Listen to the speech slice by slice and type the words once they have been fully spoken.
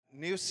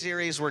New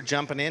series we're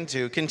jumping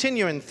into,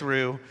 continuing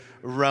through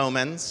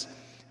Romans,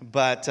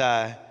 but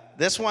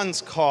this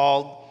one's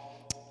called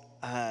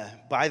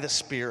By the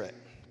Spirit.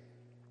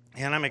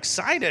 And I'm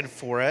excited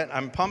for it.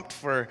 I'm pumped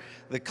for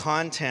the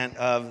content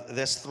of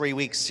this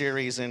 3-week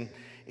series in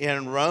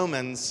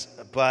Romans,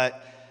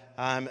 but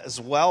I'm as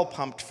well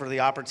pumped for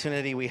the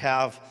opportunity we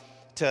have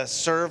to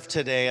serve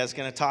today. I was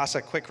going to toss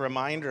a quick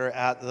reminder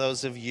at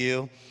those of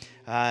you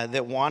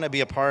that want to be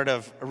a part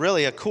of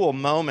really a cool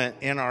moment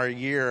in our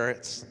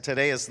year.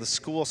 Today is the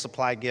school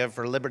supply give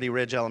for Liberty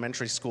Ridge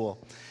Elementary School.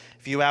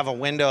 If you have a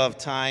window of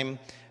time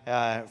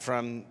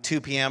from 2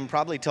 p.m.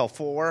 probably till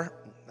 4,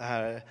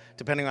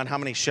 depending on how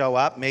many show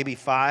up, maybe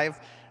 5,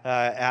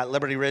 at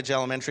Liberty Ridge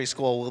Elementary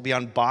School, we'll be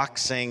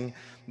unboxing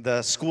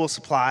the school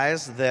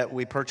supplies that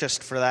we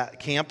purchased for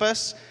that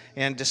campus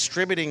and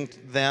distributing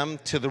them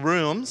to the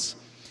rooms,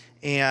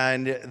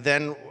 and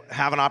then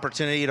have an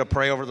opportunity to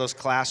pray over those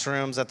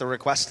classrooms at the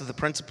request of the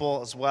principal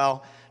as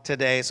well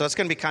today. So it's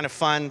going to be kind of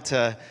fun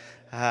to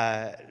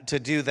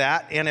do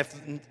that. And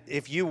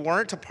if you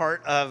weren't a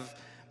part of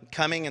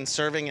coming and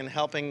serving and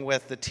helping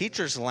with the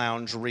Teachers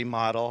Lounge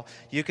remodel,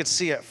 you could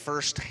see it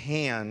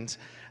firsthand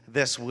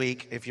this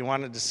week if you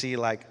wanted to see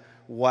like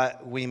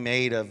what we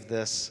made of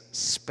this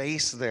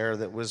space there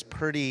that was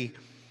pretty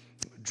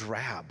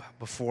drab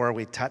before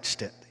we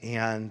touched it.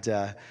 And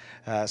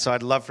so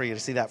I'd love for you to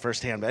see that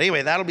firsthand. But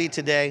anyway, that'll be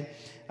today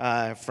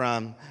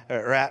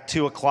at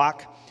 2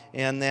 o'clock.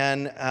 And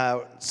then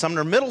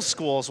Sumner Middle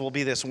Schools will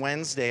be this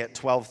Wednesday at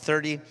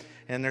 12:30.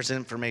 And there's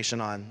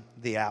information on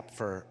the app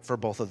for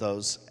both of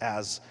those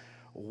as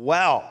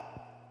well.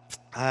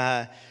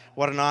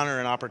 What an honor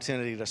and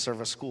opportunity to serve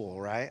a school,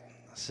 right?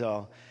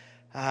 So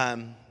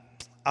I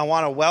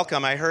want to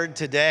welcome, I heard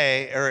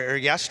today or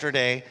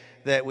yesterday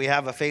that we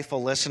have a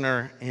faithful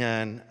listener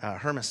in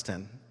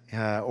Hermiston,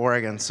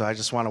 Oregon, so I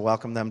just want to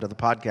welcome them to the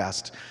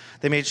podcast.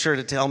 They made sure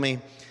to tell me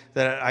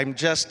that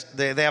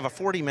they have a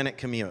 40-minute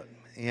commute,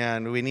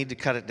 and we need to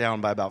cut it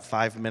down by about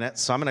 5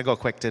 minutes, so I'm going to go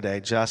quick today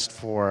just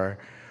for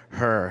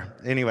her.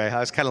 Anyway, I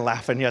was kind of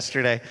laughing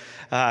yesterday.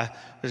 I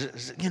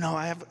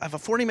have a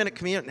 40-minute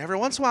commute, and every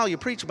once in a while you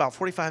preach about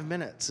 45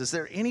 minutes. Is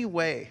there any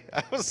way?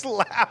 I was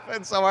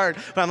laughing so hard,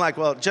 but I'm like,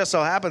 well, it just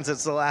so happens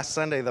it's the last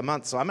Sunday of the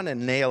month, so I'm going to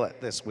nail it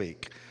this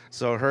week.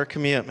 So her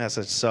commute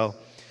message. So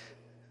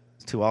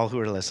to all who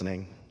are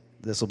listening,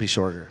 this will be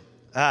shorter.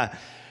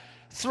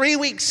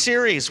 3-week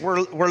series.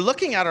 We're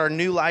looking at our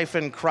new life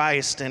in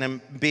Christ and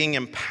being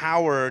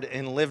empowered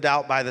and lived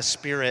out by the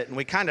Spirit. And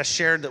we kind of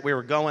shared that we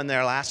were going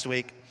there last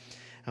week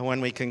when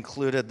we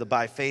concluded the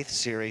By Faith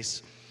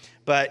series.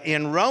 But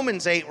in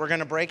Romans 8, we're going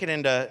to break it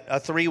into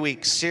a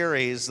 3-week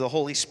series. The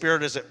Holy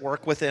Spirit is at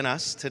work within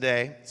us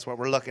today. That's what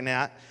we're looking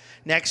at.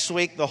 Next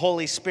week, the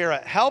Holy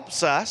Spirit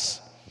helps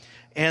us.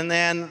 And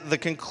then the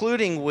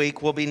concluding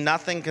week will be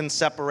nothing can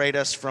separate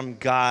us from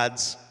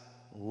God's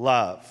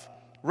love.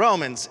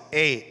 Romans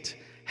 8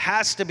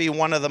 has to be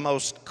one of the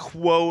most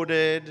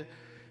quoted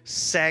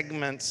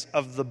segments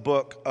of the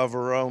book of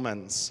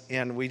Romans.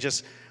 And we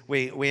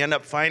end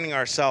up finding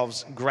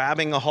ourselves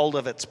grabbing a hold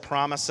of its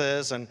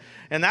promises. And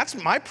that's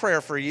my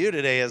prayer for you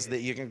today, is that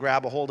you can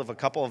grab a hold of a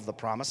couple of the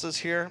promises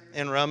here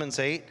in Romans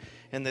 8,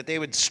 and that they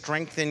would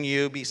strengthen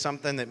you, be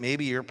something that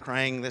maybe you're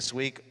praying this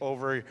week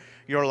over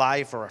your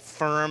life, or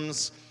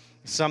affirms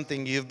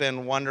something you've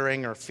been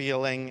wondering or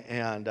feeling.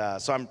 And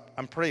so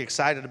I'm pretty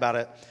excited about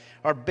it.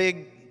 Our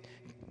big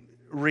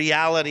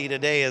reality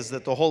today is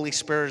that the Holy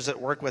Spirit is at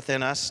work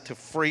within us to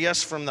free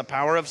us from the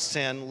power of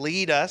sin,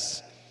 lead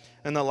us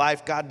in the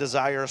life God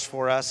desires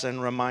for us,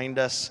 and remind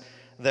us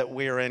that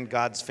we're in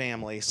God's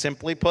family.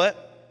 Simply put,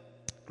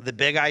 the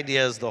big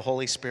idea is the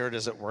Holy Spirit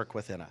is at work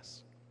within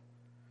us.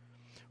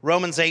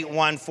 Romans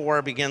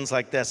 8:1-4 begins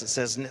like this. It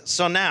says,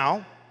 "So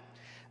now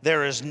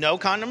there is no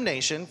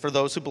condemnation for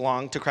those who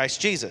belong to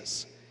Christ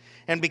Jesus.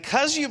 And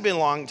because you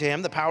belong to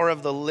him, the power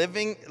of the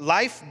living,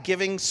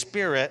 life-giving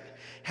Spirit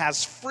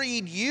has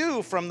freed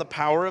you from the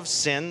power of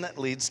sin that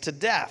leads to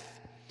death.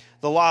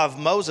 The law of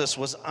Moses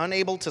was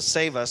unable to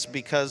save us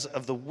because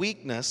of the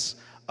weakness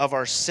of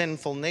our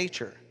sinful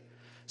nature.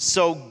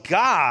 So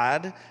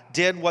God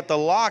did what the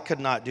law could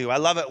not do." I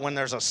love it when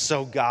there's a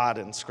 "so God"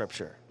 in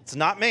Scripture. It's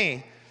not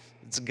me,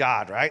 it's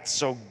God, right?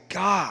 So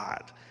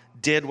God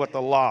did what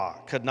the law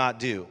could not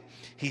do.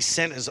 He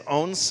sent his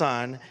own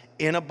Son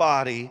in a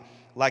body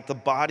like the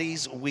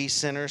bodies we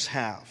sinners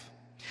have.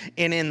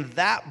 And in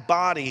that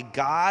body,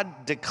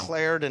 God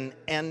declared an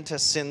end to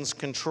sin's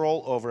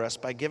control over us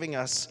by giving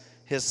us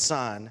his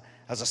Son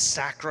as a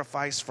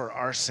sacrifice for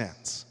our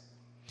sins.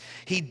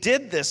 He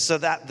did this so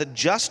that the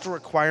just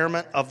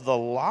requirement of the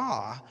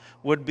law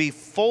would be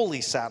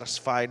fully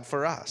satisfied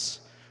for us,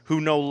 who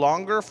no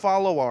longer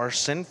follow our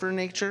sinful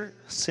nature,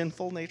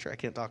 I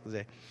can't talk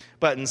today,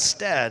 but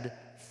instead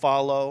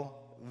follow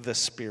the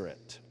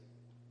Spirit.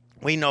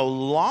 We no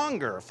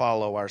longer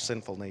follow our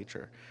sinful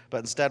nature,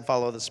 but instead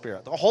follow the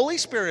Spirit. The Holy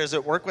Spirit is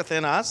at work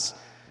within us,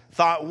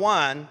 thought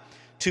one,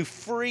 to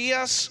free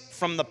us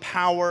from the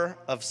power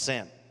of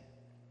sin.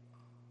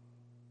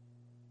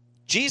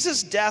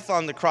 Jesus' death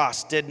on the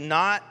cross did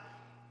not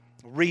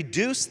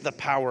reduce the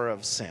power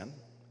of sin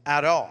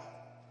at all.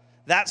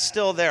 That's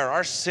still there.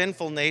 Our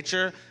sinful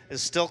nature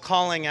is still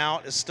calling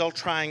out, is still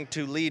trying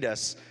to lead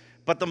us.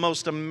 But the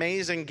most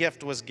amazing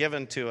gift was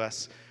given to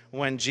us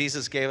when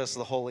Jesus gave us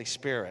the Holy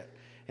Spirit.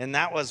 And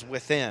that was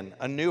within,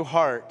 a new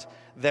heart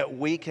that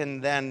we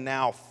can then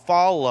now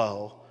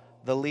follow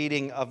the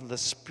leading of the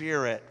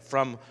Spirit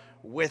from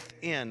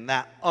within,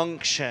 that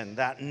unction,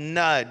 that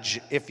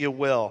nudge, if you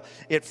will.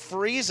 It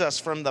frees us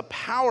from the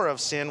power of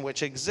sin,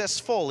 which exists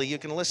fully. You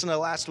can listen to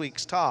last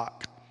week's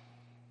talk.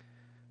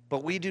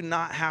 But we do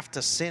not have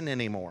to sin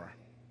anymore.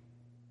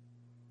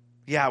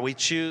 Yeah,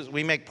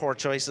 we make poor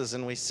choices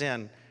and we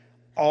sin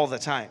all the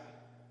time.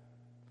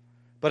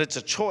 But it's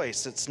a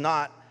choice. It's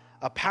not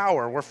a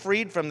power. We're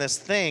freed from this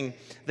thing,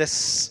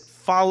 this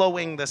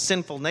following the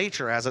sinful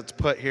nature, as it's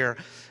put here,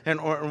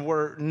 and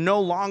we're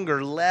no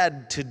longer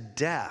led to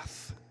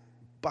death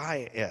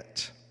by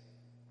it.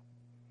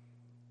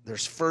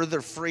 There's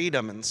further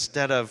freedom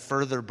instead of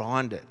further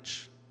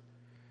bondage.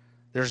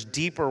 There's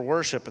deeper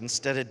worship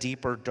instead of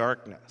deeper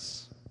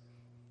darkness.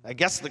 I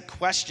guess the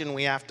question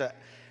we have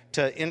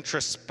to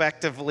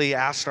introspectively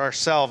ask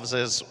ourselves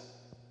is,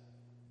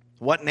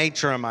 what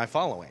nature am I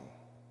following?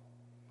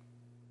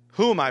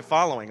 Who am I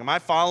following? Am I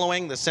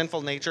following the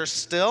sinful nature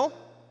still?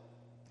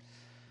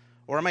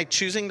 Or am I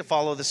choosing to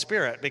follow the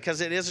Spirit?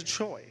 Because it is a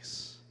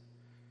choice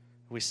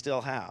we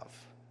still have.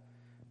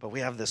 But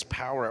we have this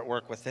power at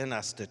work within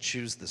us to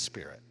choose the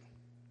Spirit.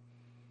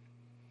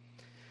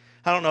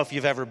 I don't know if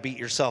you've ever beat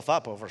yourself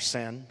up over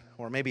sin,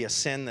 or maybe a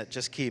sin that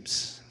just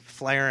keeps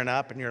flaring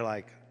up and you're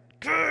like,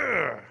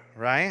 grr,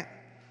 right?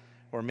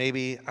 Or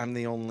maybe I'm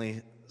the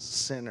only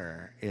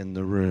sinner in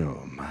the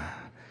room.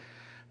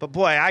 But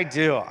boy, I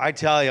do. I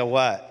tell you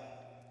what.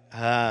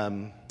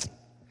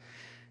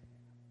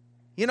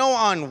 You know,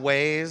 on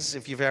Waze,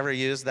 if you've ever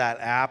used that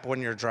app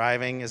when you're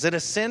driving, is it a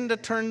sin to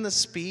turn the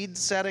speed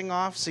setting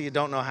off so you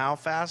don't know how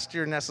fast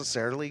you're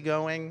necessarily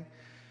going?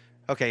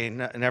 Okay,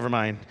 never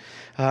mind.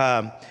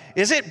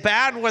 Is it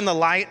bad when the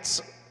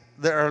lights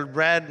that are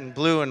red and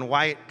blue and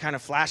white kind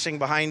of flashing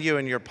behind you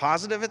and you're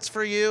positive it's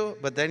for you,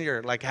 but then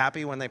you're like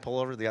happy when they pull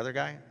over the other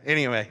guy?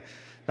 Anyway,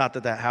 not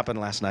that happened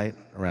last night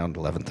around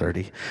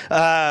 11:30.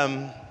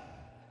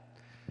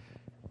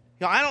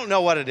 I don't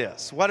know what it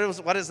is.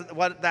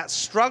 What that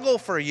struggle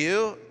for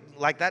you,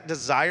 like that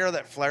desire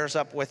that flares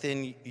up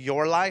within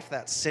your life,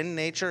 that sin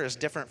nature is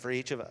different for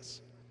each of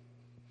us.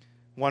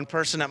 One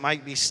person, it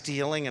might be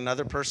stealing.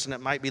 Another person,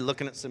 it might be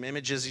looking at some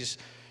images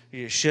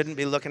you shouldn't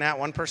be looking at.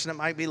 One person, it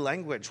might be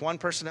language. One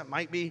person, it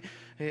might be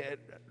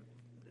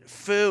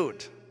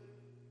food.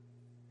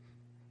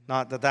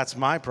 Not that that's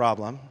my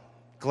problem.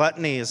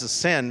 Gluttony is a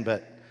sin,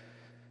 but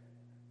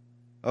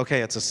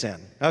okay, it's a sin.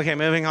 Okay,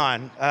 moving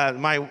on.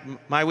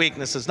 My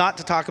weakness is not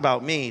to talk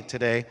about me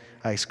today.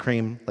 Ice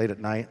cream late at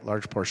night,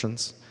 large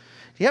portions.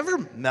 Do you ever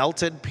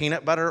melted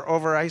peanut butter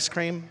over ice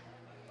cream?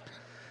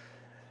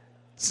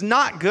 It's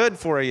not good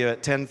for you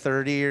at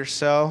 10:30 or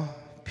so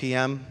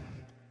p.m.,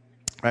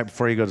 right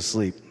before you go to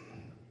sleep.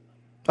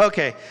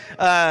 Okay,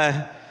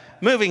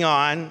 moving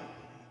on.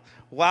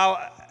 While,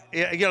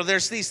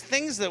 there's these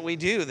things that we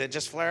do that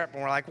just flare up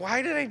and we're like,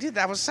 why did I do that?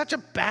 That was such a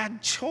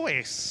bad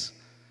choice.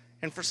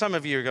 And for some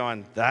of you, you're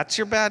going, that's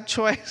your bad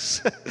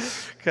choice?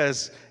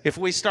 Because if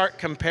we start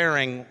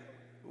comparing,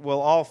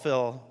 we'll all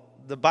feel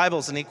the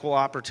Bible's an equal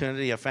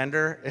opportunity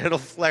offender. It'll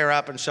flare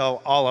up and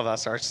show all of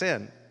us our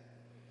sin.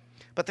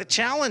 But the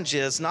challenge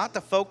is not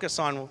to focus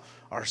on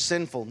our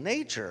sinful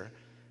nature,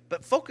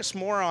 but focus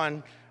more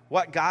on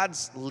what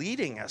God's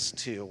leading us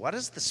to. What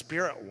does the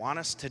Spirit want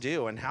us to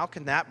do? And how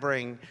can that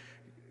bring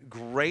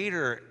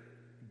greater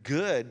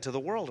good to the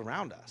world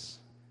around us,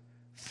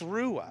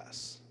 through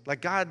us?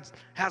 Like God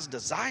has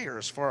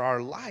desires for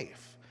our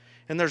life.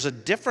 And there's a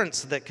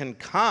difference that can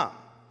come.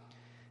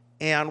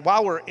 And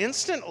while we're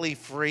instantly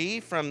free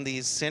from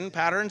these sin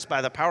patterns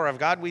by the power of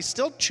God, we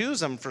still choose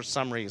them for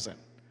some reason.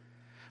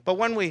 But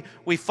when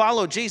we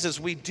follow Jesus,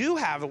 we do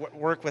have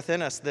work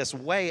within us this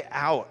way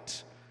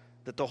out,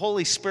 that the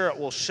Holy Spirit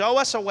will show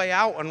us a way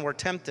out when we're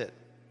tempted.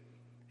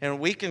 And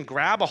we can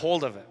grab a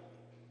hold of it.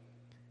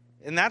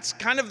 And that's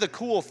kind of the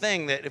cool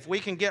thing, that if we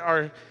can get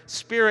our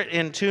spirit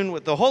in tune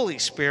with the Holy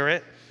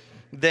Spirit,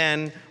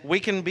 then we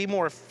can be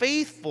more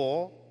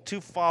faithful to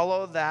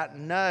follow that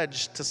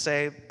nudge to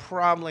say,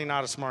 probably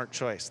not a smart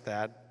choice,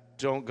 Dad.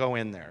 Don't go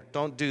in there.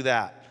 Don't do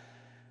that.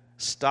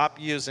 Stop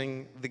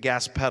using the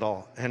gas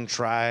pedal and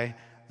try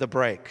the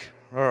brake,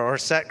 or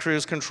set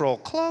cruise control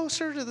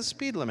closer to the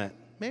speed limit,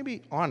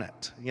 maybe on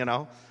it,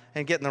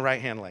 and get in the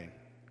right-hand lane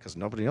because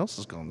nobody else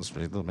is going the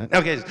speed limit.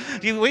 Okay,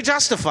 we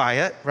justify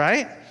it,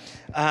 right?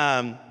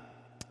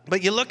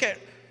 But you look at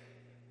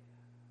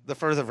the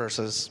further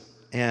verses,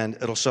 and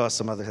it'll show us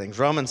some other things.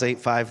 Romans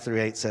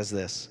 8:5-8 says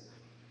this: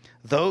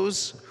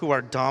 those who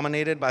are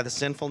dominated by the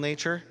sinful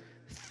nature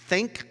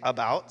think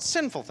about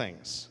sinful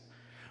things.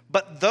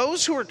 But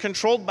those who are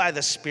controlled by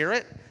the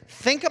Spirit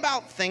think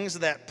about things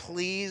that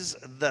please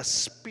the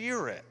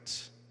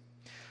Spirit.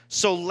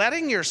 So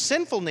letting your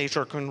sinful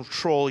nature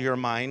control your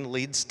mind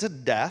leads to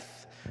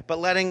death, But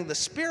letting the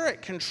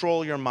Spirit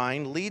control your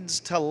mind leads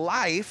to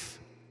life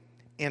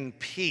and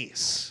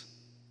peace.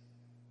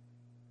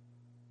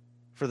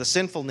 For the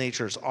sinful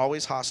nature is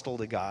always hostile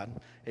to God.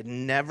 It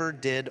never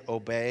did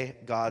obey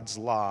God's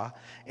law,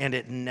 and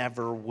it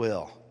never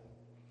will.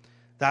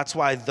 That's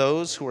why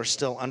those who are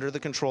still under the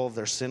control of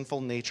their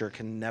sinful nature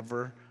can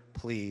never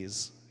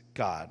please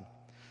God.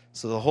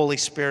 So the Holy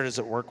Spirit is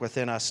at work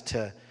within us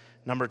to,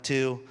 number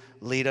 2,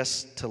 lead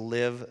us to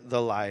live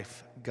the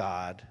life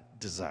God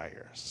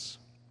desires.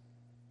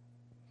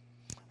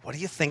 What do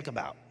you think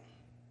about?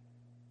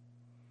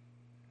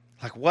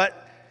 Like,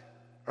 what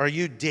are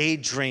you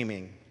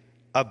daydreaming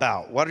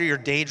about? What are your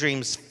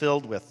daydreams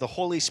filled with? The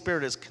Holy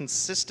Spirit is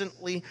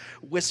consistently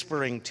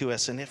whispering to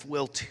us, and if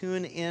we'll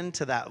tune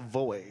into that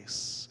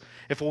voice,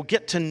 if we'll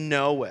get to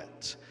know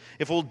it,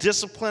 if we'll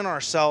discipline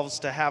ourselves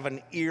to have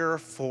an ear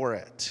for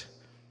it,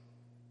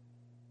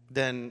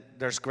 then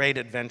there's great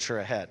adventure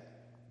ahead.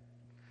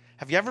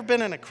 Have you ever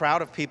been in a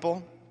crowd of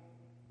people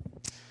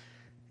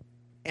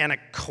and a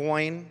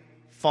coin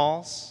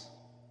falls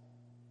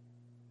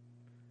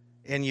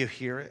and you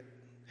hear it?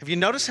 Have you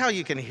noticed how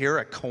you can hear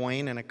a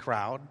coin in a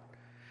crowd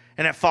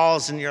and it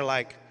falls and you're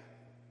like,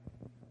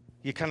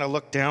 you kind of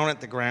look down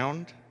at the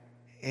ground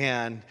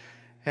and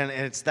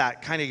it's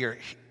that kind of your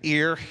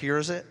ear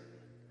hears it?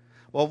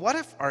 Well, what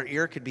if our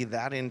ear could be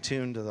that in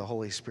tune to the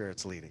Holy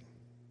Spirit's leading?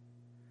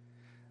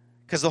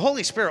 Because the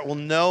Holy Spirit will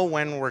know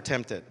when we're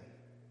tempted.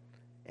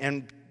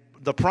 And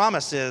the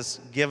promise is,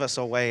 give us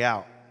a way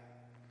out.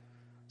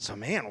 So,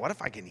 man, what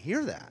if I can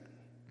hear that?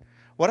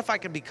 What if I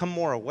can become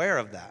more aware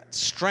of that?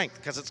 Strength,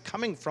 because it's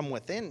coming from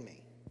within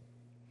me.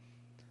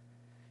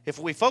 If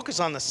we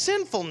focus on the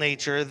sinful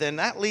nature, then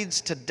that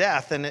leads to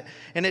death. And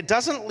it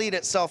doesn't lead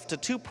itself to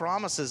 2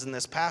 promises in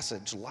this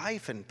passage,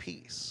 life and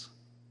peace.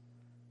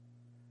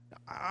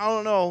 I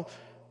don't know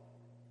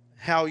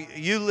how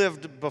you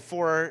lived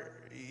before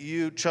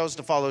you chose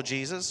to follow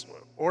Jesus,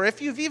 or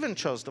if you've even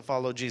chose to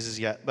follow Jesus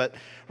yet. But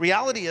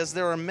reality is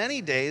there are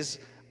many days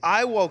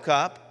I woke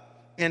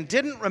up and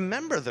didn't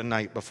remember the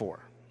night before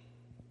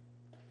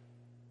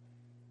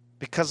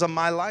because of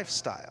my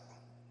lifestyle.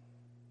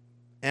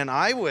 And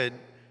I would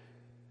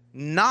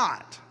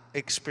not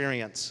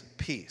experience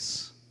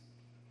peace.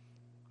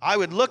 I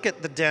would look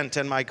at the dent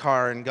in my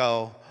car and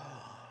go,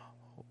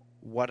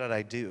 what did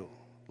I do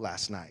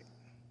last night?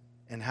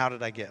 And how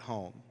did I get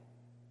home?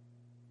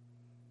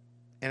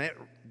 And it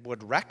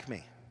would wreck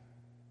me.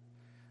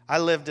 I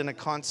lived in a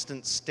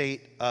constant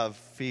state of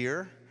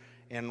fear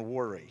and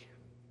worry.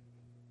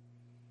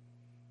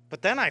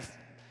 But then I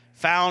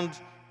found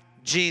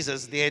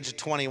Jesus at the age of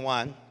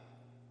 21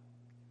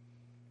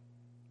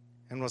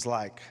 and was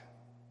like,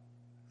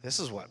 this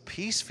is what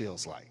peace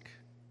feels like.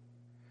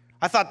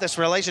 I thought this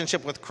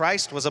relationship with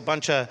Christ was a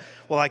bunch of,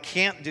 well, I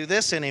can't do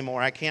this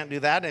anymore. I can't do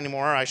that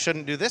anymore. I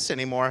shouldn't do this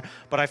anymore.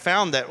 But I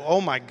found that,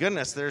 oh my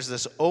goodness, there's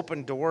this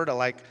open door to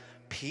like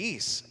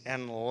peace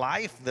and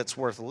life that's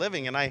worth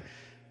living. And I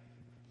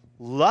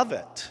love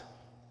it,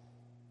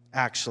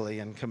 actually,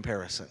 in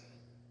comparison.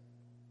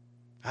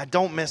 I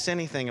don't miss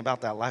anything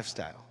about that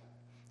lifestyle.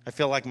 I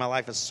feel like my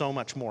life is so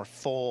much more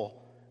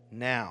full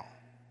now.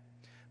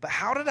 But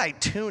how did I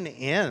tune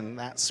in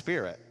that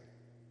spirit?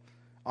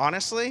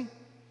 Honestly,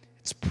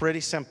 it's pretty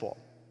simple.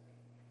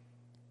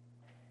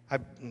 I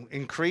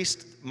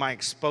increased my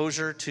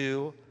exposure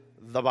to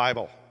the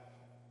Bible.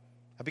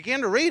 I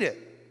began to read it.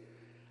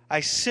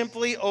 I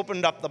simply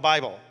opened up the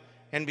Bible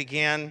and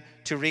began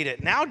to read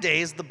it.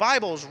 Nowadays, the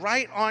Bible is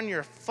right on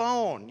your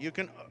phone. You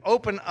can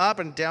open up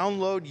and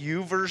download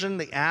YouVersion,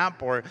 the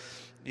app, or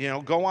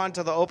go on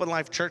to the Open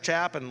Life Church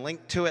app and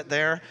link to it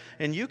there,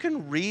 and you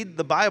can read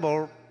the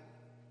Bible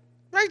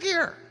right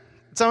here.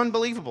 It's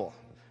unbelievable.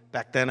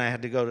 Back then, I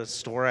had to go to a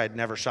store I'd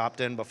never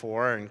shopped in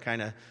before and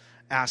kind of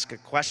ask a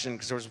question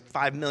because there was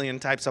 5 million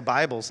types of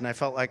Bibles, and I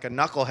felt like a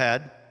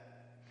knucklehead.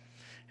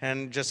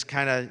 And just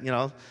kind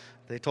of,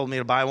 they told me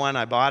to buy one.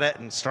 I bought it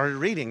and started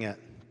reading it.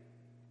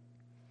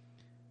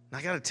 And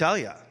I got to tell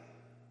you,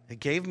 it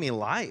gave me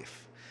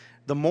life.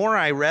 The more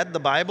I read the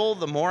Bible,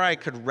 the more I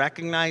could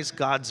recognize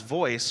God's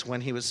voice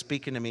when he was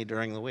speaking to me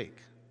during the week.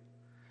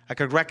 I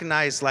could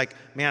recognize, like,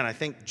 man, I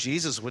think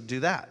Jesus would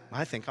do that.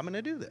 I think I'm going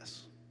to do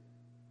this.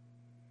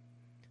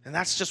 And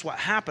that's just what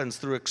happens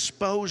through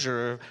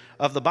exposure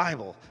of the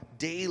Bible.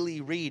 Daily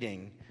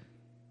reading.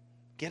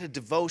 Get a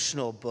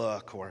devotional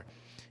book or,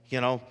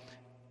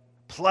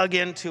 plug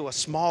into a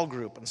small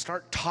group and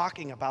start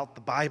talking about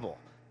the Bible.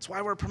 That's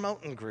why we're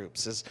promoting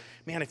groups is,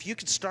 man, if you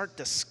could start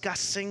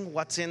discussing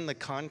what's in the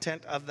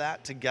content of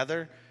that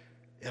together,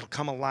 it'll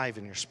come alive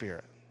in your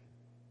spirit.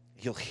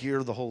 You'll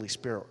hear the Holy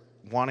Spirit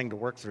wanting to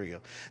work through you.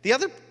 The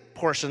other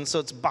portion, so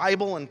it's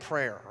Bible and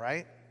prayer,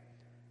 right?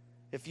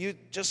 If you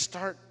just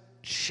start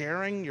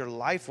sharing your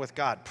life with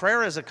God.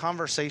 Prayer is a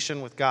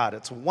conversation with God.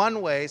 It's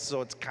one way,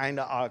 so it's kind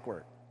of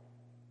awkward,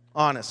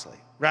 honestly,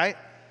 right?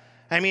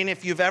 I mean,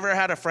 if you've ever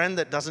had a friend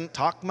that doesn't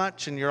talk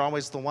much and you're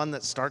always the one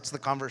that starts the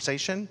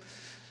conversation,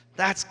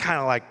 that's kind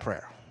of like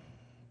prayer.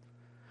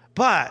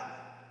 But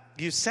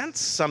you sense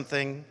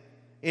something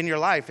in your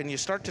life and you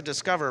start to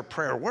discover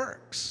prayer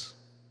works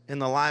in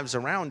the lives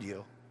around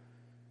you,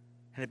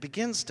 and it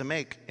begins to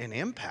make an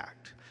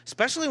impact,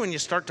 especially when you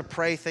start to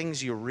pray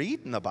things you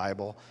read in the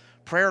Bible,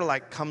 prayer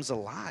like comes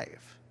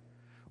alive.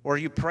 Or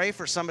you pray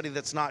for somebody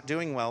that's not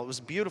doing well. It was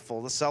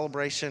beautiful, the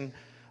celebration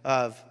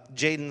of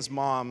Jaden's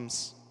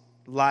mom's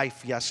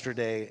life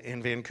yesterday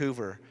in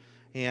Vancouver.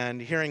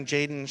 And hearing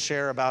Jaden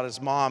share about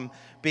his mom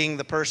being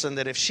the person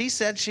that if she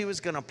said she was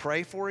going to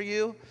pray for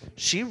you,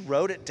 she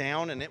wrote it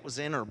down and it was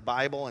in her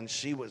Bible and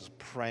she was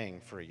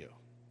praying for you.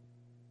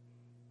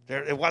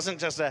 It wasn't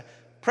just a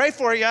pray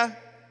for you,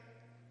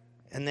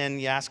 and then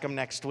you ask them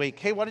next week,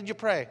 hey, what did you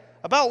pray?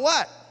 About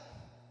what?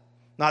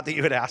 Not that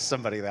you would ask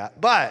somebody that,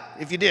 but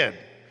if you did,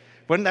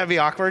 wouldn't that be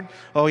awkward?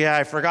 Oh, yeah,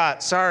 I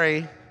forgot.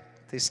 Sorry.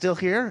 They still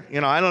here?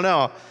 I don't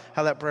know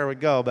how that prayer would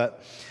go,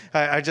 but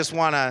I just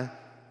want to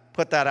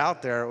put that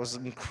out there. It was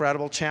an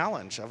incredible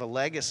challenge of a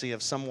legacy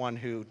of someone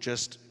who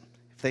just,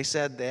 if they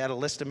said they had a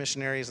list of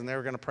missionaries and they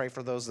were going to pray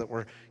for those that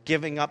were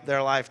giving up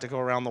their life to go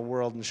around the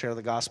world and share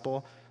the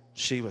gospel,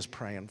 she was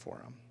praying for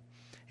them.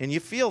 And you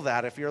feel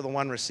that if you're the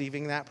one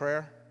receiving that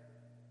prayer.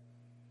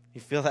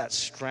 You feel that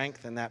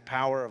strength and that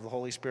power of the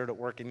Holy Spirit at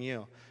work in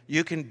you.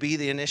 You can be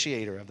the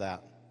initiator of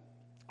that.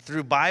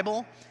 Through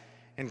Bible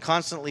and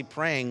constantly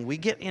praying, we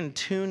get in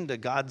tune to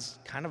God's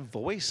kind of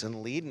voice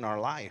and lead in our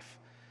life.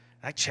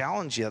 I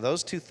challenge you,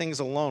 those two things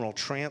alone will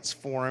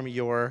transform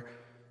your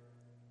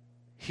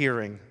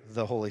hearing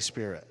the Holy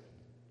Spirit.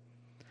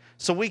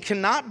 So we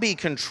cannot be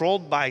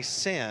controlled by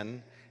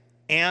sin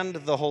and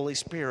the Holy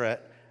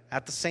Spirit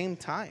at the same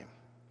time.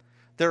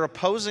 They're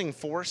opposing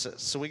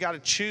forces, so we got to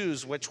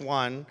choose which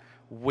one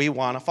we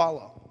want to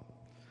follow.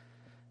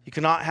 You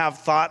cannot have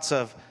thoughts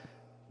of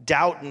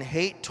doubt and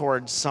hate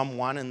towards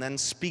someone and then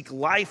speak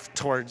life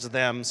towards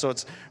them. So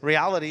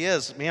reality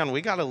is, man, we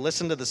got to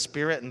listen to the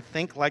Spirit and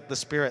think like the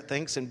Spirit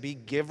thinks and be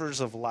givers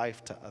of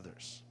life to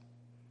others.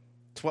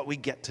 It's what we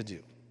get to do.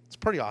 It's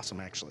pretty awesome,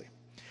 actually.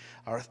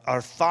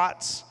 Our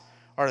thoughts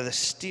are the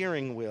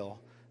steering wheel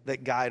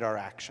that guide our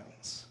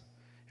actions.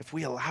 If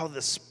we allow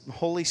the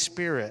Holy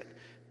Spirit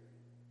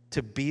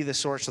to be the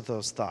source of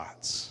those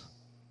thoughts,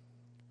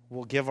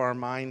 we'll give our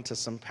mind to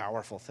some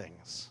powerful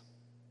things.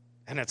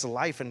 And it's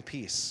life and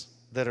peace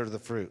that are the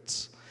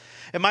fruits.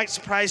 It might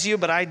surprise you,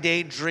 but I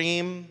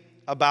daydream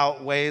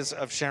about ways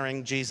of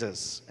sharing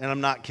Jesus. And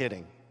I'm not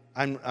kidding.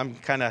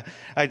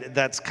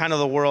 That's kind of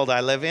the world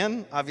I live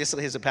in,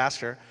 obviously as a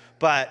pastor.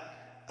 But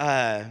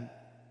I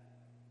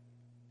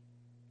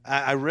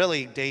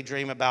really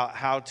daydream about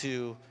how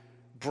to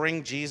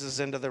bring Jesus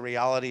into the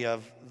reality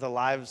of the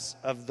lives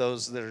of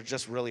those that are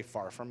just really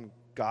far from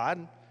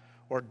God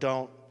or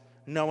don't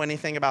know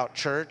anything about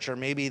church, or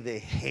maybe they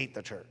hate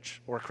the church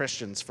or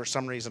Christians for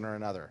some reason or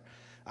another.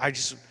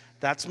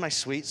 That's my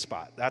sweet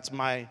spot. That's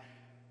my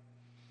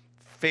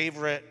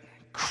favorite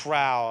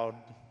crowd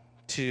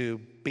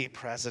to be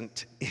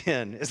present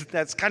in.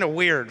 That's kind of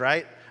weird,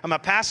 right? I'm a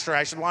pastor.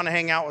 I should want to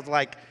hang out with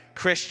like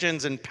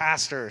Christians and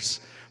pastors,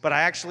 but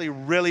I actually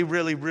really,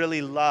 really,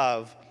 really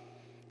love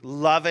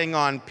loving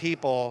on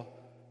people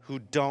who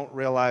don't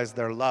realize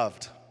they're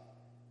loved.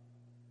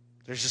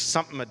 There's just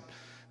something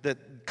that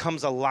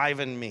comes alive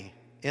in me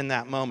in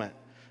that moment.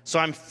 So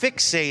I'm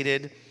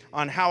fixated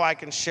on how I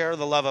can share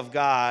the love of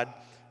God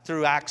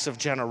through acts of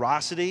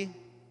generosity.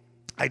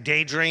 I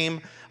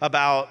daydream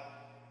about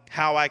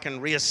how I can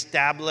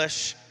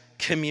reestablish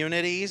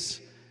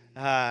communities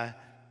by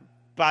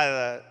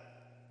the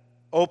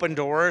open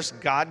doors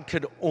God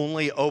could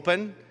only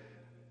open.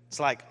 It's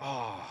like,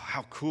 oh,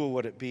 how cool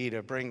would it be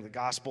to bring the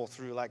gospel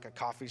through like a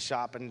coffee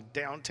shop in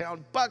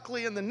downtown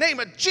Buckley in the name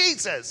of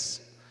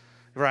Jesus,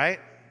 right?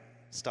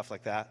 Stuff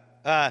like that.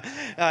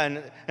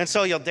 And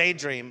so you'll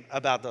daydream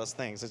about those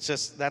things. It's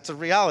just, that's a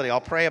reality. I'll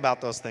pray about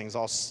those things.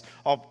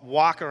 I'll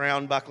walk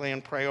around Buckley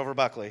and pray over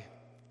Buckley.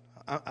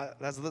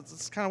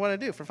 That's kind of what I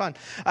do for fun.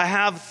 I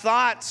have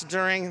thoughts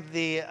during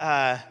the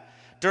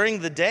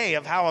day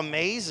of how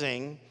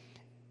amazing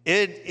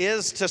it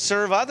is to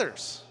serve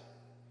others.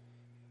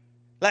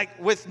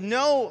 Like with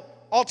no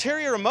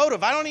ulterior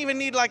motive. I don't even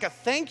need like a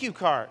thank you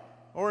card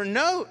or a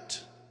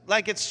note.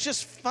 Like it's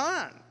just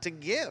fun to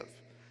give.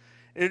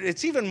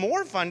 It's even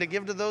more fun to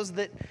give to those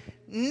that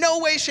no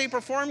way, shape,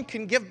 or form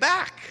can give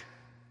back.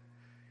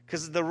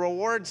 Because the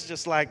reward's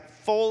just like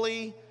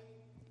fully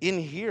in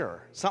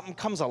here. Something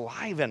comes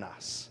alive in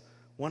us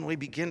when we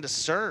begin to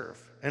serve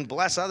and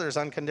bless others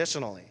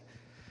unconditionally.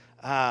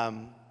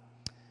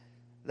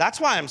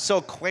 That's why I'm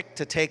so quick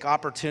to take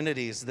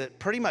opportunities that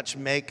pretty much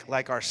make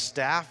like our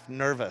staff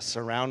nervous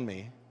around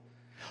me.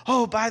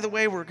 Oh, by the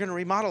way, we're going to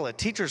remodel a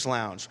teacher's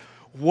lounge.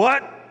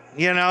 What?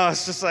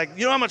 It's just like,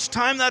 how much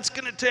time that's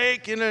going to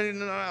take?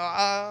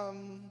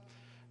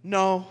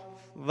 No,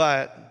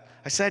 but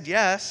I said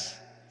yes.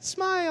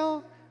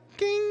 Smile.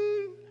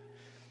 Ding.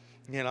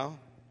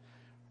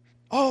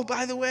 Oh,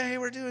 by the way,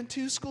 we're doing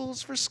 2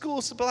 schools for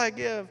school supply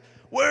give.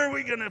 Where are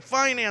we going to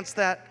finance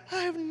that?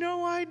 I have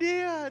no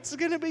idea. It's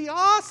going to be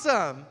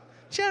awesome.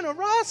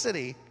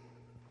 Generosity.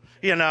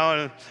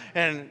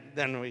 And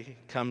then we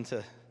come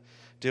to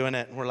doing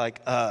it, and we're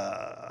like,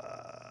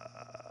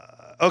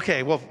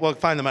 okay, we'll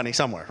find the money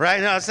somewhere,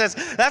 right? No,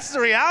 that's the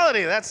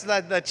reality. That's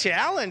the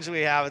challenge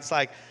we have. It's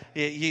like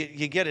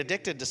you get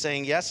addicted to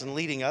saying yes and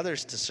leading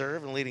others to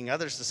serve and leading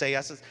others to say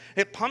yes.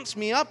 It pumps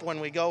me up when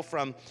we go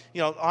from,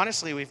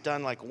 honestly, we've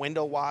done like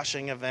window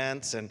washing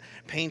events and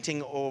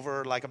painting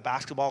over like a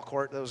basketball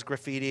court that was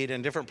graffitied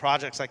and different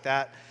projects like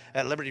that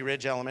at Liberty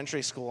Ridge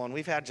Elementary School. And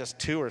we've had just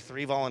 2 or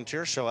 3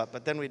 volunteers show up.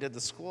 But then we did the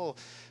school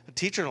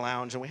teacher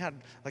lounge, and we had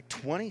like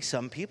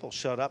 20-some people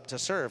showed up to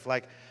serve.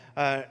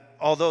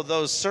 Although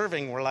those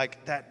serving were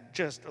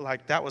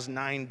that was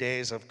 9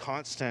 days of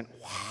constant,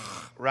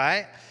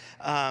 right?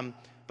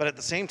 But at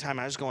the same time,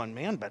 I was going,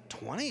 man, but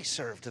 20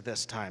 served at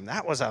this time.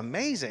 That was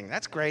amazing.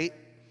 That's great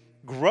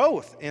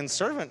growth in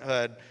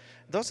servanthood.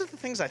 Those are the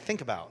things I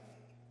think about.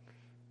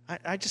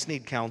 I just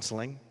need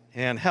counseling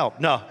and help.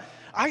 No,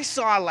 I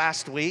saw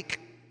last week,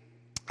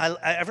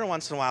 every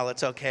once in a while,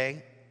 it's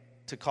okay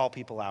to call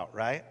people out,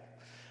 right?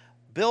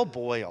 Bill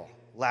Boyle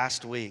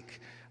last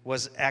week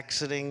was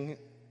exiting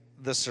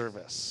the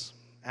service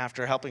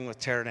after helping with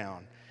teardown.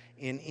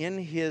 And in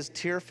his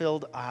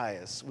tear-filled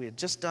eyes, we had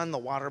just done the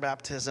water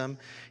baptism.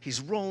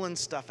 He's rolling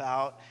stuff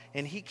out,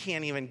 and he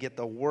can't even get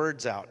the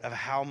words out of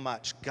how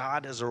much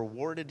God has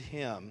rewarded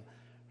him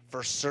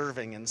for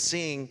serving and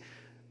seeing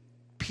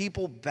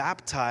people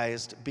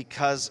baptized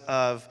because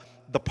of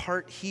the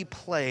part he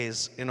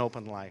plays in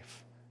Open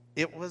Life.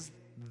 It was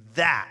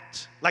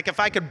that. Like if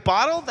I could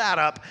bottle that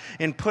up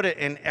and put it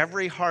in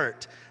every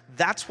heart,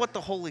 that's what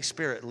the Holy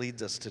Spirit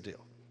leads us to do.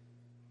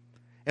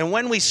 And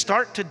when we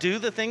start to do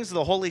the things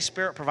the Holy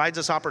Spirit provides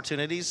us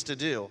opportunities to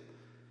do,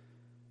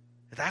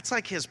 that's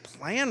like his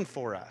plan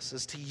for us,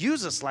 is to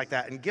use us like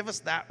that and give us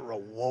that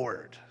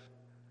reward.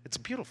 It's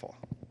beautiful.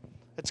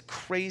 It's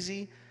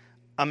crazy,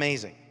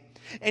 amazing.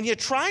 And you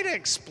try to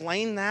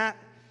explain that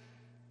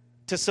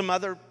to some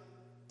other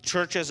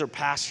churches or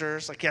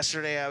pastors. Like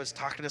yesterday, I was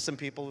talking to some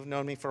people who've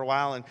known me for a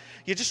while, and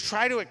you just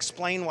try to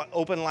explain what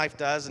Open Life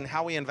does and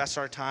how we invest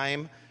our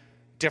time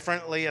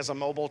differently as a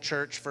mobile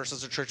church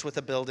versus a church with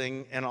a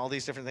building and all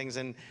these different things.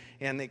 And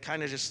they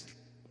kind of just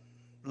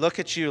look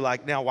at you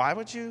like, now, why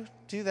would you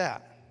do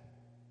that?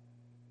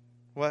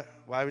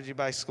 Why would you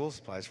buy school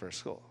supplies for a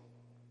school?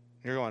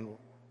 You're going,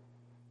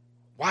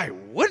 why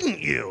wouldn't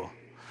you?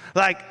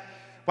 Like,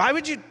 why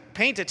would you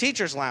paint a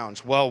teacher's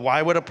lounge? Well,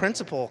 why would a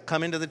principal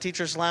come into the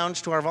teacher's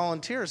lounge to our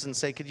volunteers and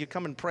say, could you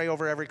come and pray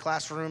over every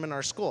classroom in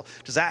our school?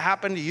 Does that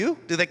happen to you?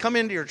 Do they come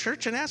into your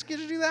church and ask you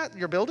to do that,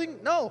 your building?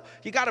 No,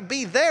 you got to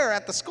be there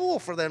at the school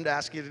for them to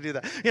ask you to do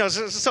that.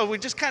 So we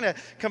just kind of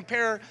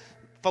compare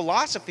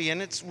philosophy,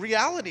 and its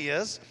reality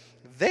is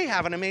they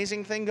have an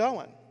amazing thing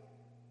going.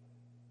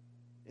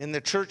 In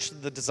the church,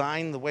 the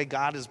design, the way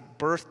God has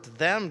birthed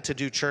them to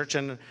do church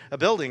and a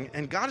building,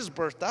 and God has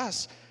birthed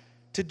us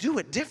to do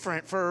it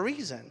different for a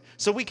reason.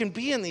 So we can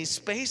be in these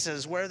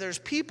spaces where there's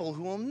people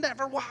who will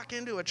never walk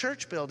into a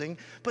church building,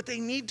 but they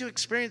need to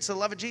experience the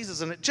love of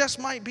Jesus, and it just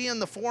might be in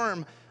the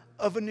form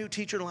of a new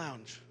teacher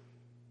lounge.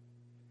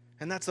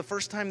 And that's the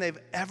first time they've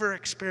ever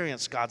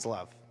experienced God's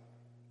love.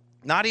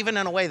 Not even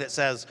in a way that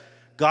says,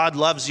 God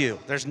loves you.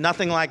 There's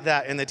nothing like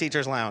that in the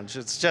teacher's lounge.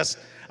 It's just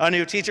a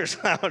new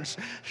teacher's lounge.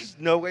 There's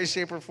no way,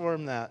 shape, or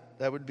form it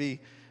would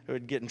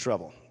get in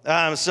trouble.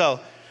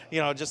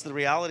 Just the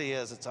reality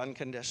is it's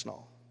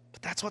unconditional.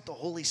 But that's what the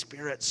Holy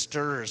Spirit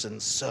stirs in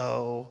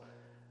so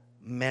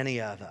many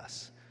of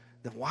us.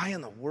 Then why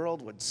in the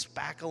world would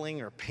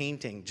spackling or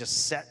painting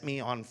just set me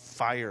on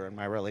fire in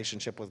my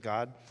relationship with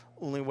God?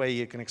 Only way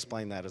you can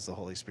explain that is the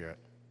Holy Spirit.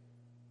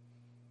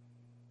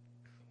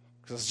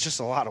 Because it's just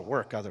a lot of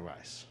work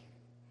otherwise.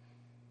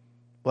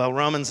 Well,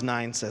 Romans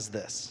 9 says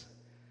this.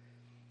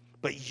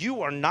 But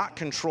you are not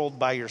controlled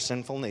by your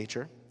sinful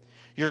nature.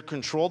 You're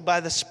controlled by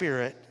the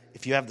Spirit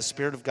if you have the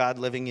Spirit of God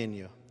living in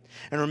you.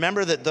 And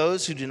remember that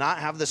those who do not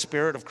have the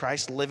Spirit of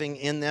Christ living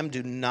in them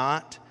do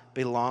not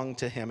belong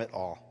to him at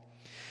all.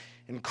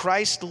 And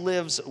Christ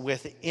lives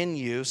within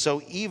you,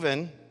 so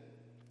even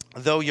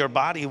though your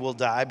body will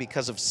die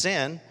because of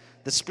sin,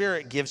 the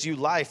Spirit gives you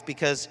life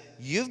because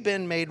you've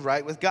been made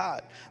right with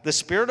God. The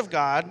Spirit of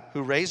God,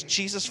 who raised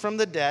Jesus from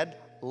the dead,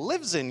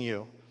 lives in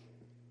you.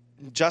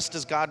 Just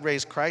as God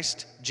raised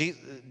Christ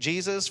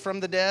Jesus from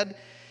the dead,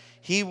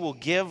 he will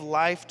give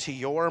life to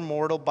your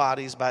mortal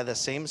bodies by the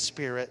same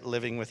Spirit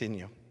living within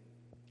you.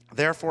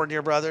 Therefore,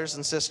 dear brothers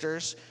and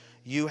sisters,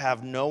 you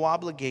have no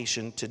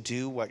obligation to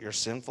do what your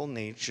sinful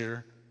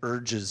nature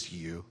urges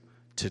you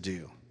to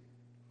do.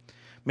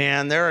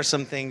 Man, there are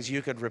some things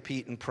you could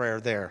repeat in prayer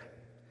there.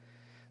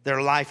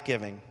 They're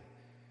life-giving.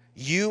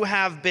 You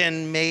have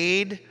been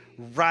made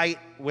right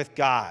with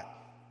God.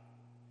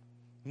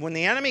 When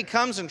the enemy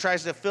comes and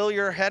tries to fill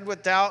your head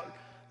with doubt,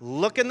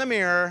 look in the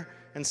mirror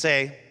and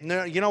say,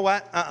 no, you know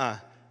what?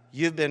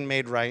 You've been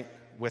made right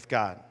with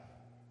God.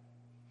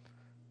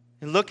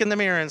 And look in the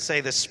mirror and say,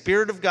 the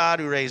Spirit of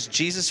God who raised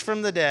Jesus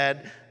from the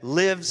dead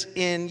lives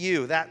in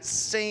you. That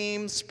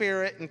same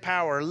Spirit and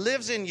power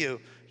lives in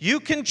you. You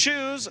can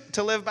choose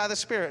to live by the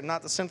Spirit,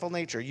 not the sinful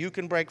nature. You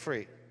can break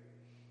free.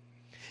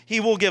 He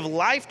will give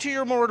life to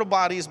your mortal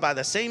bodies by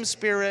the same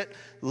Spirit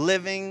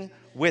living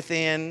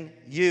within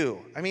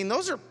you. I mean,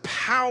 those are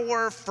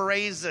power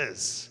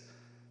phrases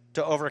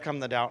to overcome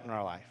the doubt in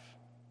our life.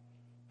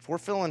 If we're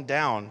feeling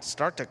down,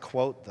 start to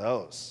quote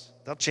those.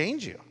 They'll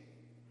change you.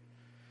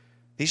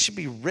 These should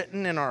be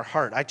written in our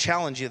heart. I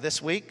challenge you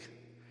this week,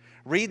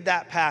 read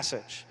that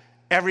passage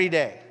every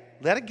day.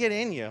 Let it get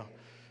in you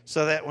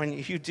so that when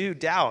you do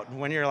doubt,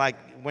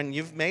 when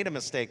you've made a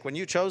mistake, when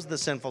you chose the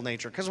sinful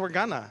nature, because we're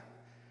gonna.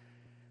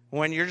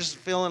 When you're just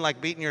feeling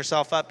like beating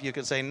yourself up, you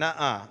can say,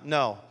 nuh-uh,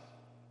 no.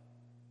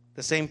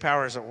 The same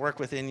power is at work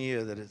within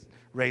you that has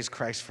raised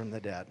Christ from the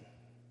dead.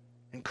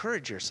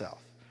 Encourage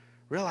yourself.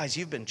 Realize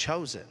you've been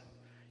chosen.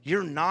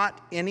 You're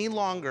not any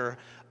longer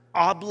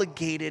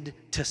obligated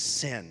to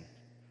sin.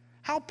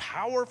 How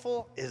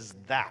powerful is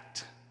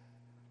that?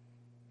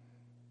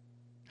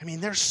 I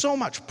mean, there's so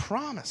much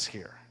promise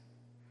here.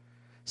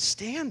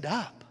 Stand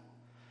up.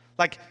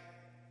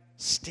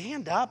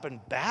 Stand up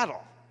and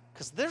battle.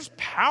 Because there's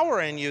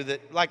power in you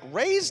that,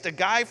 raised a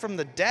guy from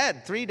the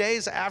dead 3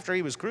 days after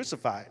he was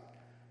crucified.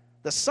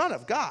 The Son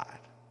of God.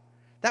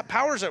 That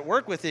power's at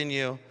work within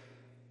you.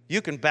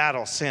 You can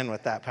battle sin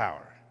with that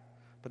power,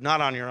 but not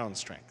on your own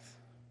strength.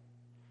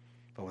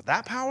 But with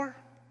that power,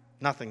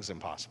 nothing's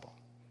impossible.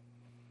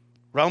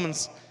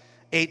 Romans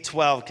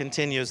 8:12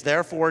 continues,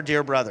 therefore,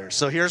 dear brothers.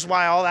 So here's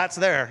why all that's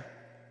there,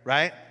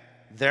 right?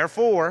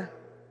 Therefore,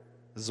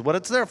 this is what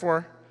it's there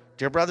for.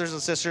 Dear brothers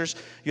and sisters,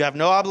 you have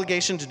no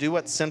obligation to do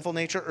what sinful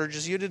nature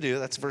urges you to do.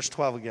 That's verse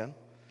 12 again.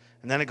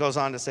 And then it goes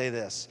on to say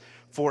this.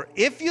 For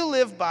if you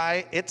live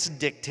by its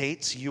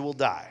dictates, you will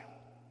die.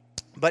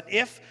 But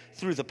if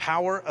through the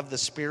power of the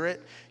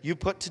Spirit you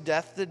put to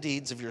death the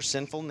deeds of your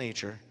sinful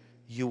nature,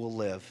 you will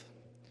live.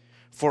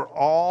 For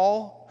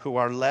all who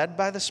are led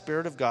by the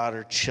Spirit of God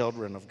are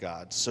children of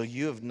God. So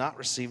you have not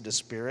received a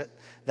spirit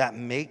that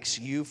makes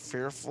you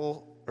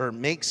fearful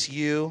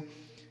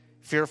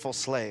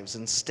slaves.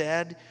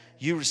 Instead,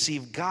 you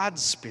received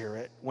God's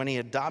Spirit when he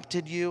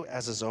adopted you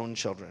as his own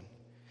children.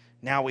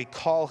 Now we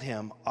call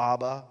him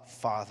Abba,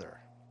 Father,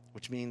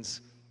 which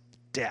means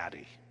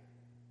Daddy.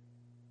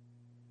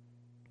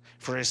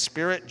 For his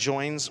Spirit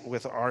joins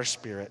with our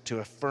spirit to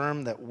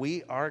affirm that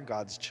we are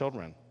God's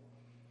children.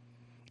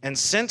 And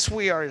since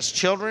we are his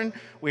children,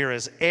 we are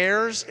his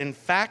heirs. In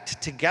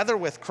fact, together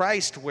with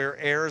Christ, we're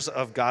heirs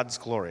of God's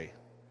glory.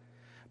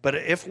 But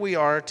if we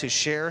are to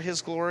share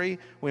his glory,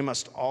 we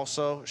must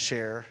also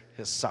share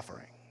his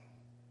suffering.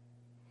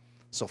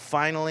 So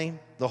finally,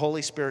 the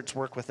Holy Spirit's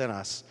work within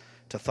us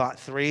to thought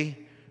 3,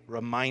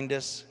 remind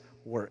us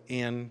we're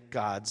in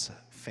God's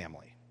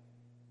family.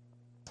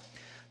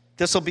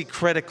 This will be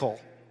critical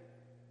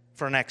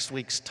for next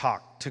week's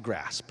talk to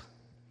grasp.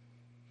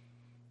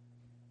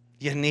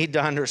 You need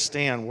to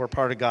understand we're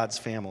part of God's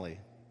family.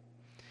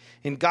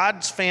 In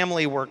God's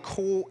family, we're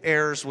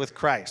co-heirs with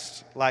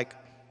Christ.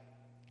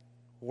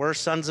 We're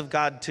sons of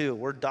God too.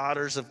 We're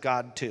daughters of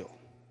God too.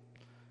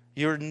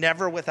 You're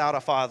never without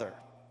a father.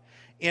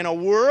 In a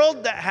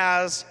world that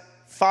has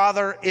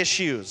father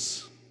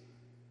issues,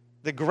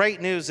 the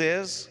great news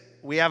is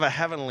we have a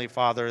heavenly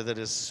Father that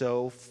is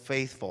so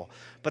faithful.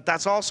 But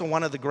that's also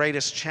one of the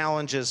greatest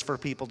challenges for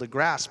people to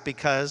grasp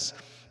because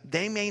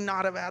they may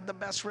not have had the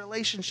best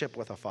relationship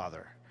with a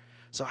father.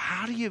 So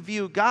how do you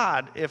view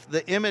God if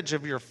the image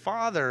of your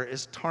father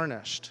is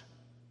tarnished?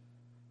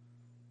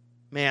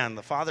 Man,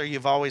 the father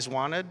you've always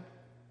wanted,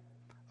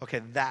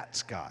 okay,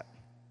 that's God.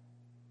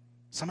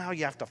 Somehow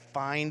you have to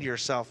find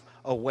yourself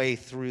a way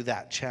through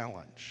that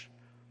challenge.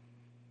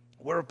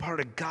 We're a part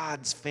of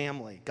God's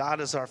family.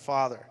 God is our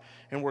Father,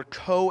 and we're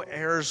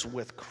co-heirs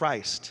with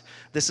Christ.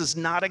 This is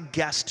not a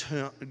guest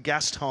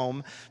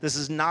home. This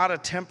is not a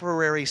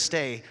temporary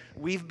stay.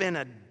 We've been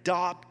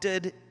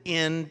adopted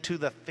into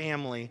the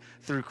family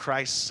through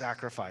Christ's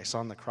sacrifice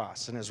on the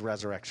cross and his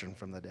resurrection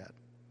from the dead.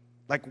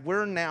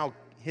 We're now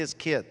his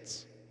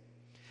kids.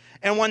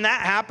 And when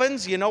that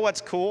happens, you know what's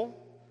cool?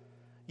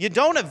 You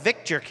don't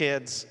evict your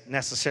kids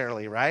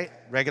necessarily, right?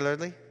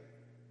 Regularly?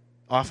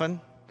 Often?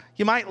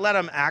 You might let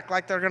them act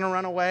like they're going to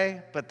run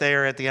away, but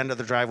they're at the end of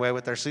the driveway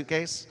with their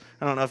suitcase.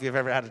 I don't know if you've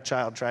ever had a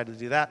child try to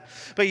do that.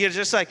 But you're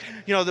just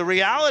the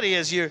reality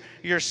is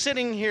you're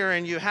sitting here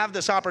and you have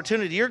this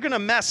opportunity. You're going to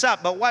mess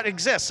up, but what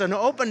exists? An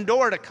open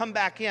door to come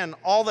back in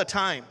all the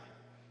time.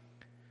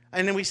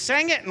 And then we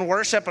sang it in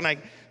worship, and I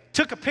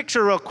took a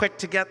picture real quick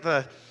to get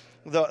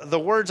the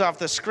words off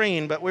the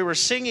screen, but we were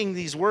singing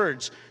these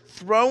words.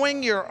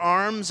 Throwing your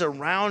arms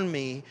around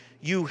me,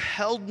 you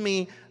held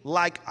me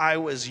like I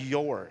was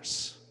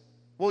yours.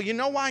 Well, you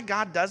know why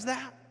God does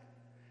that?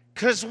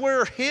 Because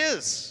we're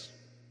his.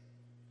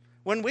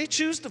 When we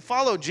choose to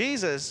follow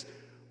Jesus,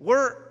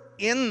 we're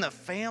in the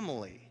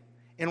family.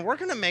 And we're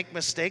going to make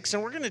mistakes,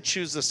 and we're going to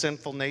choose the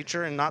sinful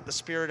nature and not the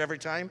Spirit every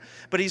time.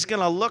 But he's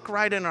going to look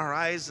right in our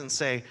eyes and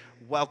say,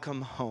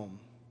 welcome home.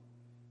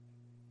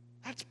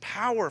 That's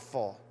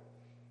powerful.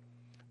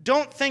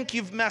 Don't think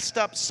you've messed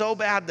up so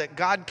bad that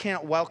God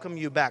can't welcome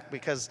you back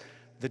because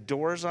the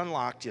door's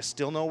unlocked, you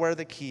still know where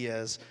the key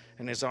is,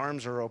 and his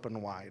arms are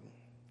open wide.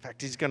 In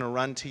fact, he's going to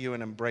run to you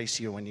and embrace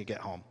you when you get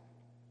home.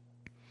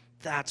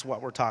 That's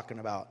what we're talking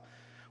about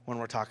when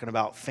we're talking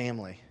about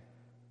family.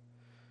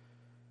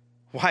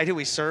 Why do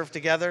we serve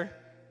together?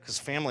 Because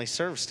family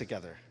serves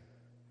together.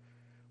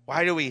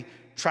 Why do we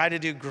try to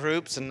do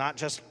groups and not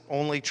just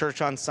only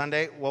church on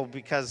Sunday? Well,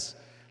 because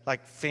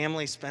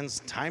family spends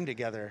time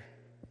together.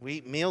 We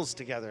eat meals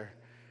together.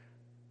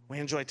 We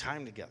enjoy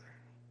time together.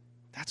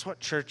 That's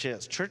what church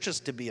is. Church is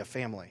to be a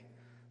family.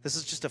 This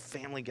is just a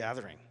family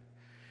gathering.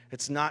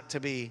 It's not to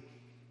be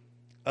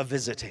a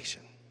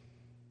visitation.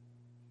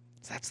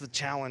 That's the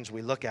challenge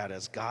we look at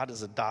as God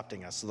is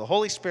adopting us. So the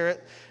Holy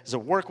Spirit is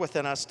at work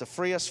within us to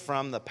free us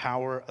from the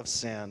power of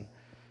sin,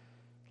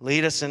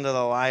 lead us into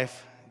the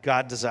life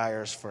God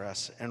desires for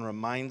us, and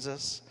reminds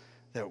us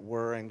that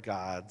we're in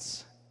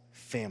God's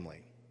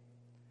family.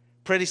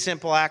 Pretty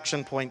simple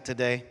action point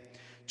today.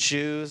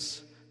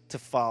 Choose to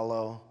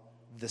follow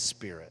the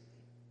Spirit.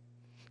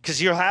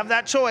 Because you'll have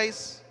that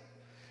choice.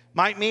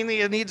 Might mean that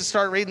you need to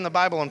start reading the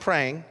Bible and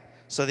praying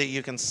so that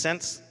you can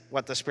sense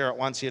what the Spirit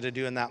wants you to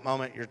do in that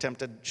moment. You're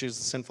tempted to choose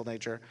the sinful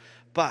nature.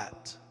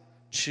 But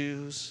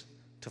choose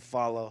to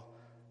follow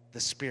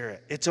the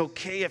Spirit. It's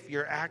okay if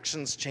your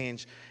actions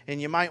change.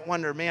 And you might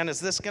wonder, man,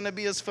 is this going to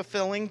be as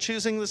fulfilling,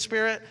 choosing the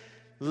Spirit?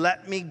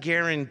 Let me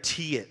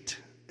guarantee it.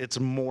 It's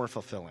more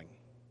fulfilling.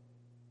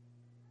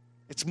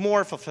 It's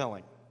more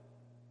fulfilling.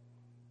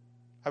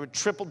 I would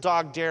triple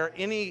dog dare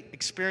any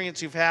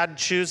experience you've had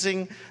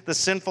choosing the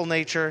sinful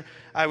nature.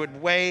 I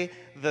would weigh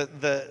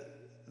the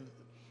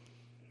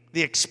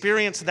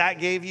experience that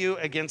gave you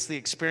against the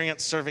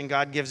experience serving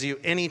God gives you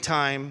any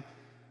time.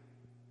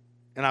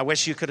 And I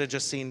wish you could have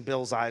just seen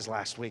Bill's eyes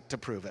last week to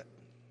prove it.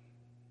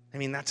 I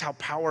mean, that's how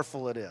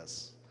powerful it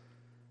is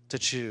to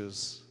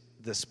choose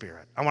the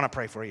Spirit. I want to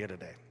pray for you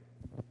today.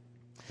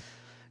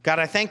 God,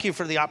 I thank you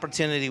for the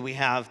opportunity we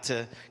have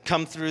to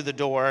come through the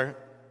door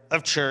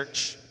of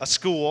church, a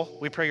school.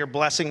 We pray your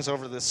blessings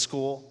over this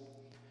school.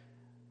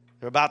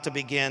 They're about to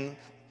begin.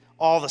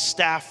 All the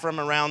staff from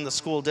around the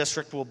school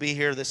district will be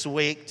here this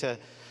week to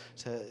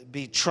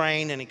be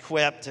trained and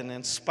equipped and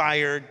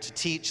inspired to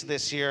teach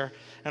this year.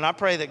 And I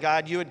pray that,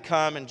 God, you would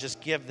come and just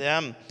give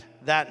them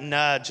that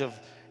nudge of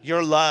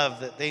your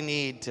love that they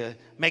need to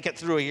make it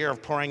through a year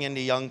of pouring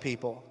into young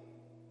people.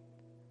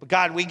 But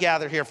God, we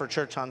gather here for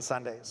church on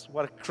Sundays.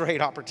 What a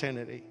great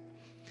opportunity.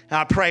 And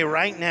I pray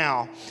right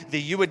now that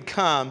you would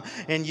come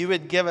and you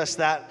would give us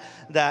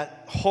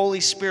that Holy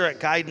Spirit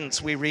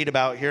guidance we read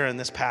about here in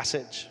this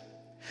passage.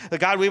 That,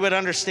 God, we would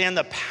understand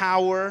the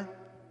power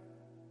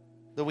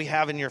that we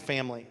have in your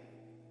family.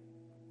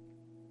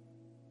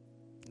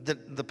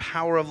 The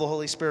power of the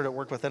Holy Spirit at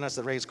work within us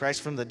that raised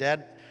Christ from the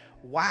dead.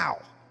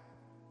 Wow.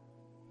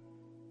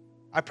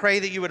 I pray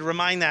that you would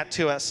remind that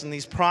to us, and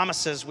these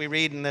promises we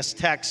read in this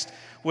text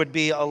would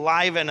be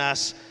alive in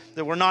us,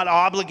 that we're not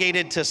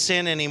obligated to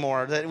sin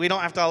anymore, that we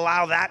don't have to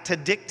allow that to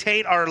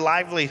dictate our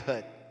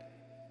livelihood,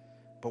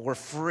 but we're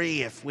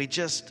free if we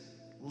just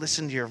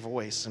listen to your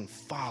voice and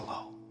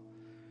follow.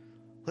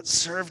 Let's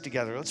serve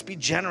together. Let's be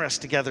generous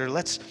together.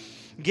 Let's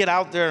get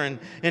out there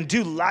and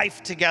do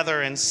life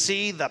together and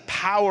see the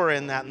power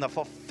in that and the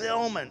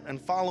fulfillment in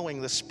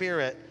following the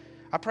Spirit.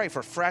 I pray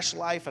for fresh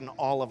life in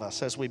all of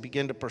us as we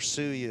begin to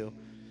pursue you.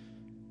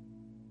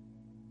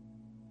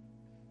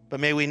 But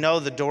may we know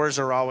the doors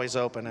are always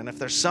open. And if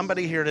there's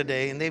somebody here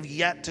today and they've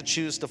yet to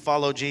choose to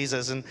follow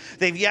Jesus and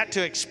they've yet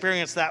to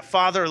experience that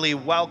fatherly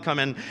welcome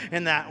and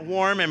that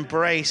warm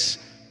embrace,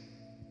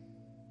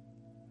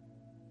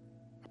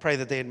 I pray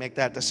that they'd make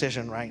that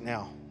decision right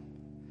now.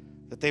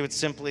 That they would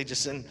simply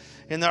just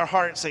in their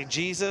heart say,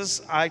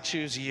 Jesus, I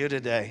choose you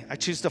today. I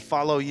choose to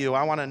follow you.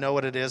 I want to know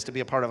what it is to be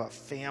a part of a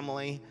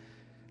family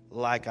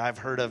like I've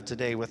heard of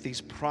today with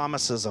these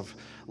promises of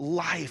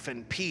life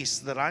and peace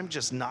that I'm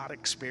just not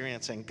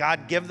experiencing.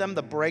 God, give them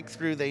the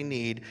breakthrough they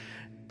need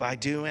by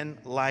doing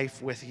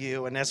life with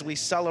you. And as we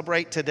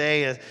celebrate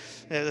today,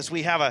 as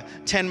we have a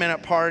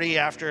 10-minute party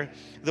after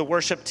the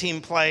worship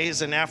team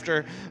plays and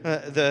after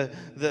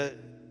the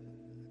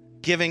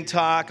giving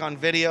talk on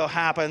video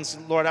happens,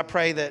 Lord, I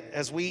pray that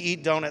as we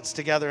eat donuts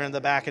together in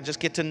the back and just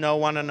get to know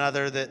one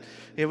another, that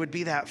it would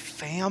be that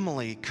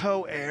family,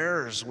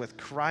 co-heirs with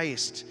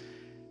Christ,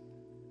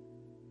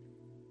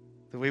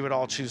 that we would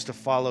all choose to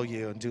follow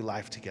you and do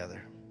life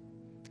together.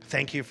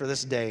 Thank you for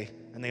this day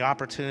and the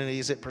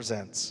opportunities it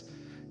presents.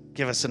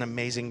 Give us an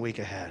amazing week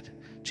ahead.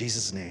 In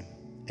Jesus' name,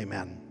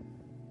 amen.